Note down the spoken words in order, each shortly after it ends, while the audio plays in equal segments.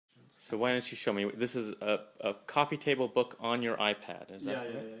So why don't you show me? This is a coffee table book on your iPad. Is that right?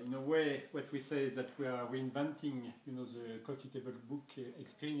 Yeah. In a way, what we say is that we are reinventing, the coffee table book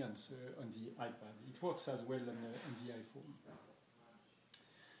experience on the iPad. It works as well on the iPhone.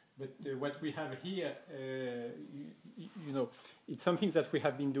 But what we have here, it's something that we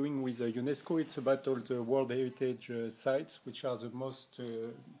have been doing with UNESCO. It's about all the World Heritage sites, which are the most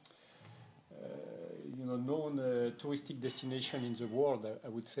known touristic destination in the world, I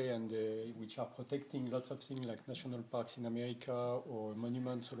would say, and which are protecting lots of things like national parks in America or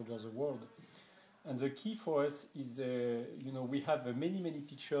monuments all over the world. And the key for us is, we have many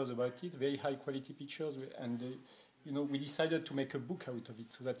pictures about it, very high quality pictures, and we decided to make a book out of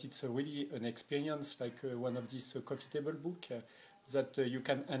it so that it's really an experience like one of these coffee table book that you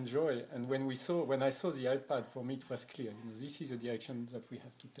can enjoy. And when I saw the iPad, for me it was clear. This is the direction that we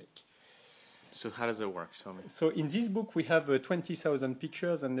have to take. So how does it work? Show me. So in this book we have 20,000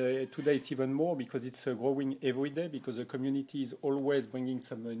 pictures, and today it's even more because it's growing every day because the community is always bringing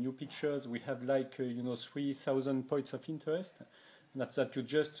some new pictures. We have 3,000 points of interest, and after that you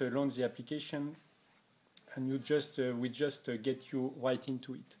just launch the application, and we just get you right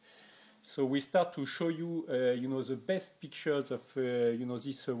into it. So we start to show you, the best pictures of,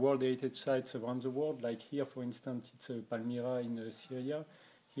 these World Heritage sites around the world. Like here, for instance, it's Palmyra in Syria.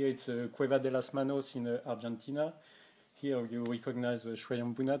 Here it's Cueva de las Manos in Argentina. Here you recognize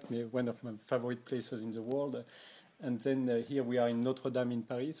Bunat, one of my favorite places in the world. And then here we are in Notre Dame in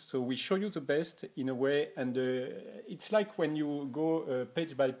Paris. So we show you the best in a way, and it's like when you go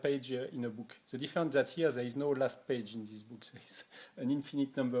page by page in a book. The difference that here there is no last page in this book. There is an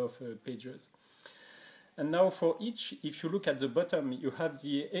infinite number of pages. And now for each, if you look at the bottom, you have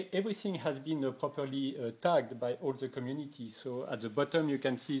everything has been properly tagged by all the community. So at the bottom you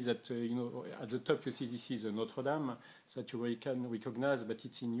can see that, at the top you see this is Notre Dame that you can recognize, but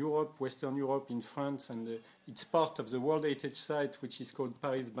it's in Europe, Western Europe, in France, and it's part of the World Heritage Site, which is called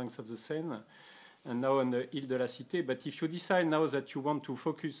Paris Banks of the Seine, and now on the Ile de la Cité. But if you decide now that you want to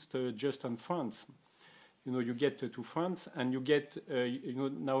focus just on France, you get to France, and you get,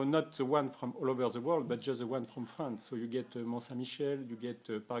 now not the one from all over the world, but just the one from France. So you get Mont Saint-Michel, you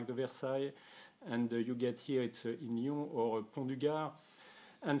get Parc de Versailles, and you get here it's in Lyon or Pont du Gard.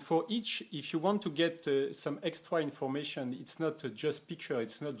 And for each, if you want to get some extra information, it's not just picture,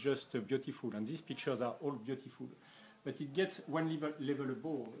 it's not just beautiful, and these pictures are all beautiful. But it gets one level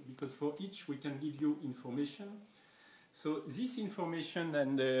above, because for each we can give you information. So this information,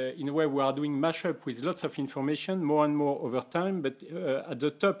 and in a way we are doing mashup with lots of information, more and more over time, but at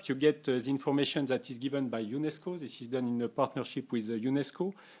the top you get the information that is given by UNESCO. This is done in a partnership with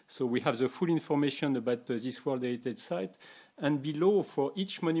UNESCO. So we have the full information about this World Heritage Site. And below, for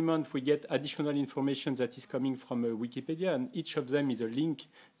each monument, we get additional information that is coming from Wikipedia, and each of them is a link,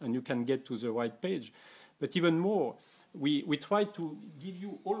 and you can get to the right page. But even more, we try to give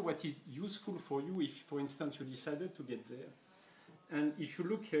you all what is useful for you if, for instance, you decided to get there. And if you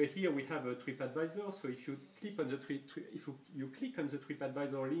look here, we have a TripAdvisor. So if you click on the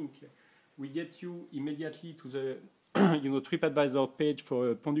TripAdvisor link, we get you immediately to the TripAdvisor page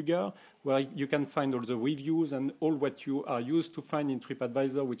for Pont du Gard, where you can find all the reviews and all what you are used to find in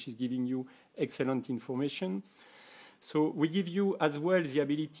TripAdvisor, which is giving you excellent information. So we give you as well the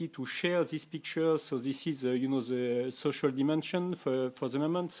ability to share these pictures. So this is, the social dimension for the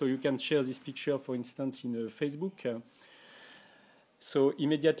moment. So you can share this picture, for instance, in Facebook. So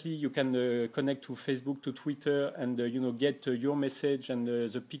immediately you can connect to Facebook, to Twitter, and get your message and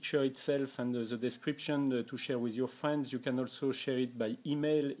the picture itself and the description to share with your friends. You can also share it by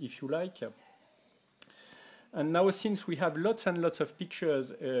email if you like. And now, since we have lots and lots of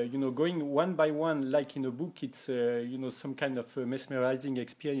pictures, going one by one, like in a book, it's some kind of mesmerizing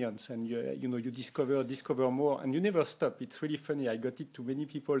experience, and you discover more, and you never stop. It's really funny. I got it to many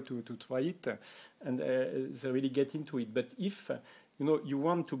people to try it, and they really get into it. But if you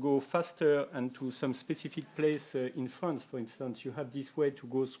want to go faster and to some specific place in France, for instance, you have this way to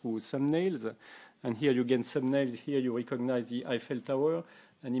go through thumbnails, and here you get thumbnails. Here you recognize the Eiffel Tower,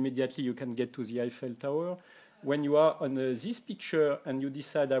 and immediately you can get to the Eiffel Tower. When you are on this picture and you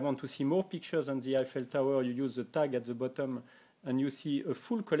decide I want to see more pictures on the Eiffel Tower, you use the tag at the bottom and you see a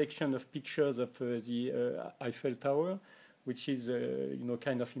full collection of pictures of the Eiffel Tower, which is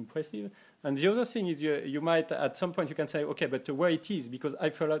kind of impressive. And the other thing is you might at some point you can say, okay, but where it is, because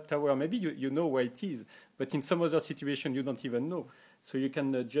Eiffel Tower, maybe you know where it is, but in some other situation you don't even know. So you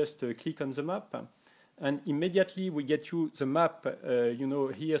can just click on the map, and immediately we get you the map,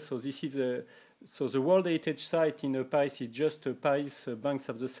 here. So this is so the World Heritage Site in Paris is just Paris Banks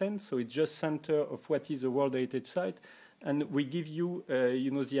of the Seine. So it's just center of what is the World Heritage Site. and we give you,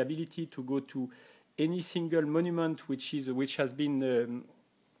 the ability to go to any single monument which has been,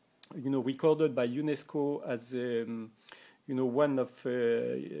 recorded by UNESCO as, one of,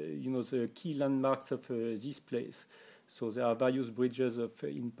 the key landmarks of this place. So there are various bridges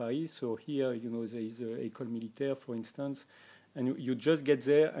in Paris. So here, there is École Militaire, for instance, and you just get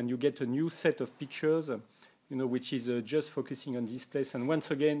there and you get a new set of pictures, which is just focusing on this place. And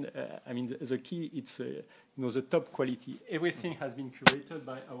once again, the key, it's, the top quality. Everything has been curated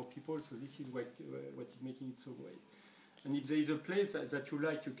by our people, so this is what is making it so great. And if there is a place that you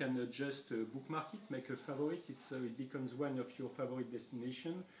like, you can just bookmark it, make a favorite. It becomes one of your favorite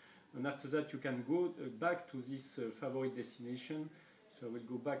destinations. And after that, you can go back to this favorite destination. So I will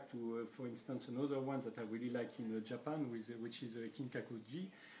go back to, for instance, another one that I really like in Japan, which is Kinkakuji.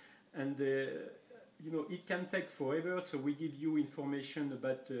 And it can take forever, so we give you information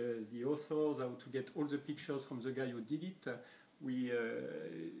about the authors, how to get all the pictures from the guy who did it.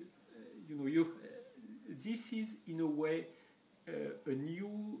 This is, in a way, a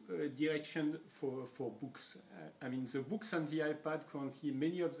new direction for books. The books on the iPad currently,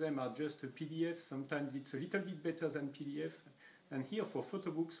 many of them are just a PDF. Sometimes it's a little bit better than PDF. And here for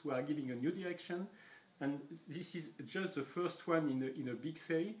photo books, we are giving a new direction. And this is just the first one in a big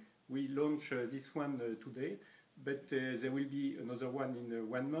series. We launch this one today, but there will be another one in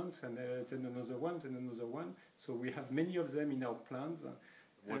 1 month, and then another one, then another one. So we have many of them in our plans.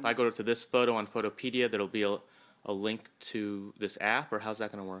 If I go to this photo on Fotopedia, there'll be a link to this app, or how's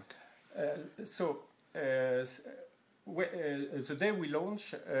that going to work? The day we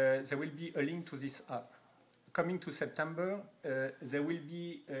launch, there will be a link to this app. Coming to September, there will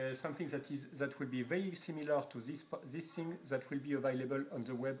be something that will be very similar to this thing that will be available on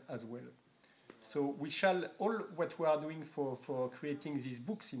the web as well. So we shall, all what we are doing for creating these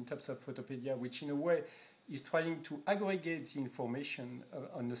books in terms of Fotopedia, which in a way is trying to aggregate the information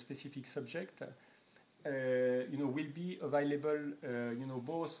on a specific subject, will be available,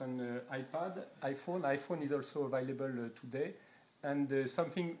 both on iPad, iPhone. iPhone is also available today. And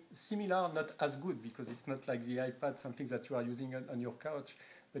something similar, not as good, because it's not like the iPad, something that you are using on your couch,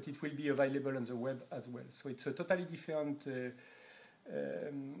 but it will be available on the web as well. So it's a totally different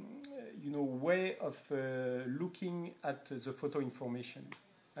way of looking at the photo information.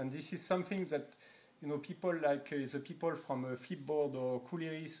 And this is something that people like the people from Flipboard or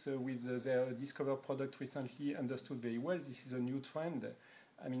Cooliris with their Discover product recently understood very well. This is a new trend.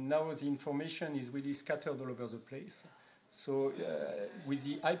 Now the information is really scattered all over the place. So with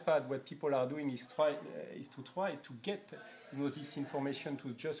the iPad, what people are doing is to try to get this information to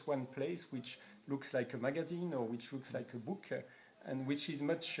just one place, which looks like a magazine or which looks like a book, and which is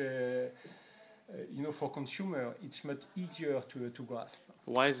much, for consumer, it's much easier to grasp.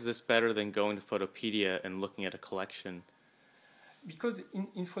 Why is this better than going to Fotopedia and looking at a collection? Because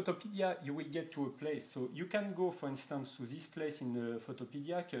in Fotopedia, you will get to a place. So you can go, for instance, to this place in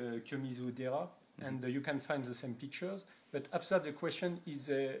Fotopedia, Kyomizu-dera, and you can find the same pictures. But after the question is,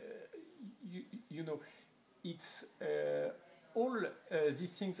 it's all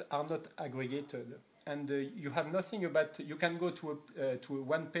these things are not aggregated, and you have nothing about. You can go to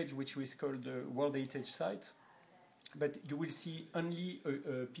one page which is called World Heritage Site, but you will see only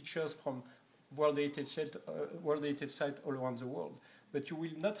pictures from World Heritage Site all around the world. But you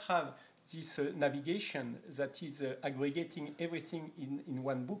will not have this navigation that is aggregating everything in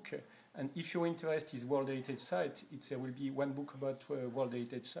one book. And if your interest is World Heritage Site, there will be one book about World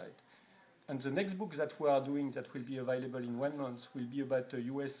Heritage Site. And the next book that we are doing that will be available in 1 month will be about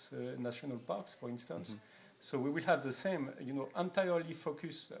U.S. national parks, for instance. Mm-hmm. So we will have the same, entirely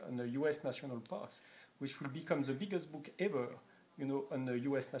focused on the U.S. national parks, which will become the biggest book ever, on the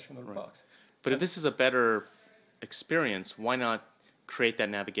U.S. national parks. But if this is a better experience, why not create that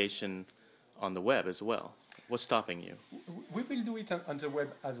navigation on the web as well? What's stopping you? We will do it on the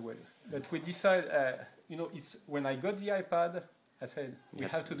web as well. But we decide, it's when I got the iPad, I said we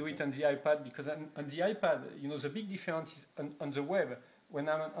have to do it on the iPad, because on the iPad, the big difference is on the web. When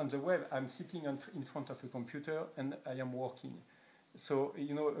I'm on the web, I'm sitting in front of a computer and I am working. So,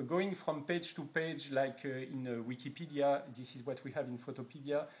 going from page to page, like in Wikipedia, this is what we have in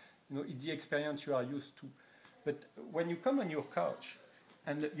Fotopedia, it's the experience you are used to. But when you come on your couch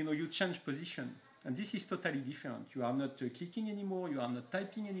and, you change position, and this is totally different. You are not clicking anymore, you are not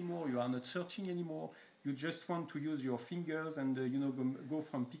typing anymore, you are not searching anymore. You just want to use your fingers and, go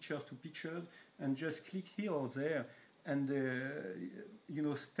from pictures to pictures and just click here or there and,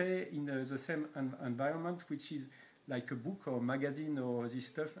 stay in the same environment, which is like a book or magazine or this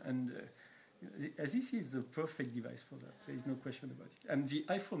stuff. And this is the perfect device for that. There is no question about it. And the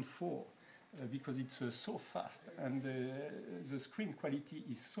iPhone 4, because it's so fast and the screen quality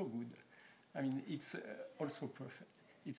is so good. I mean, it's also perfect.